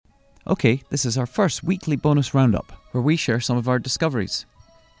Okay, this is our first weekly bonus roundup, where we share some of our discoveries.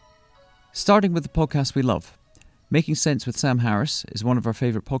 Starting with the podcast we love. Making Sense with Sam Harris is one of our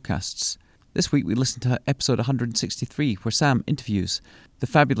favourite podcasts. This week we listened to episode 163, where Sam interviews the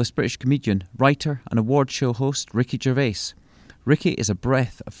fabulous British comedian, writer and award show host Ricky Gervais. Ricky is a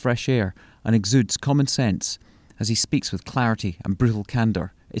breath of fresh air and exudes common sense as he speaks with clarity and brutal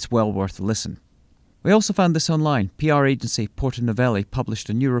candour. It's well worth a listen. We also found this online. PR agency Porta Novelli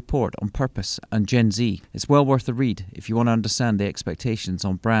published a new report on purpose and Gen Z. It's well worth a read if you want to understand the expectations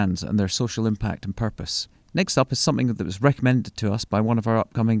on brands and their social impact and purpose. Next up is something that was recommended to us by one of our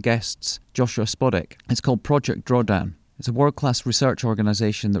upcoming guests, Joshua Spodek. It's called Project Drawdown. It's a world-class research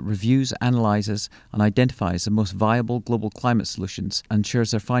organisation that reviews, analyses and identifies the most viable global climate solutions and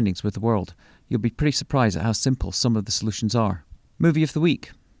shares their findings with the world. You'll be pretty surprised at how simple some of the solutions are. Movie of the week.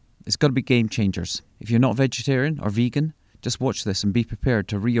 It's got to be Game Changers. If you're not vegetarian or vegan, just watch this and be prepared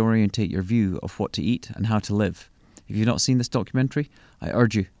to reorientate your view of what to eat and how to live. If you've not seen this documentary, I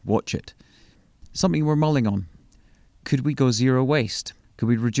urge you, watch it. Something we're mulling on. Could we go zero waste? Could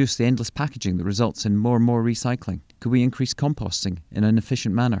we reduce the endless packaging that results in more and more recycling? Could we increase composting in an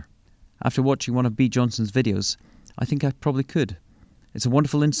efficient manner? After watching one of B. Johnson's videos, I think I probably could. It's a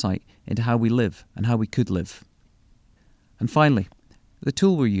wonderful insight into how we live and how we could live. And finally, the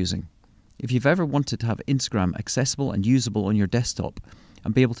tool we're using. If you've ever wanted to have Instagram accessible and usable on your desktop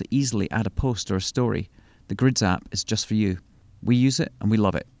and be able to easily add a post or a story, the Grids app is just for you. We use it and we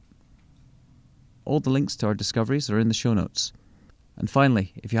love it. All the links to our discoveries are in the show notes. And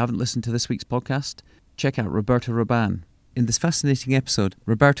finally, if you haven't listened to this week's podcast, check out Roberto Roban. In this fascinating episode,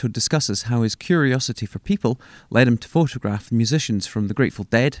 Roberto discusses how his curiosity for people led him to photograph musicians from the Grateful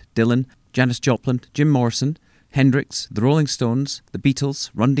Dead, Dylan, Janis Joplin, Jim Morrison, Hendrix, the Rolling Stones, the Beatles,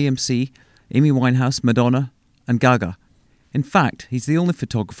 Run DMC, Amy Winehouse, Madonna, and Gaga. In fact, he's the only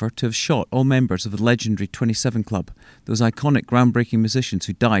photographer to have shot all members of the legendary 27 Club, those iconic, groundbreaking musicians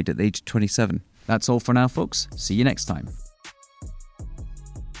who died at the age of 27. That's all for now, folks. See you next time.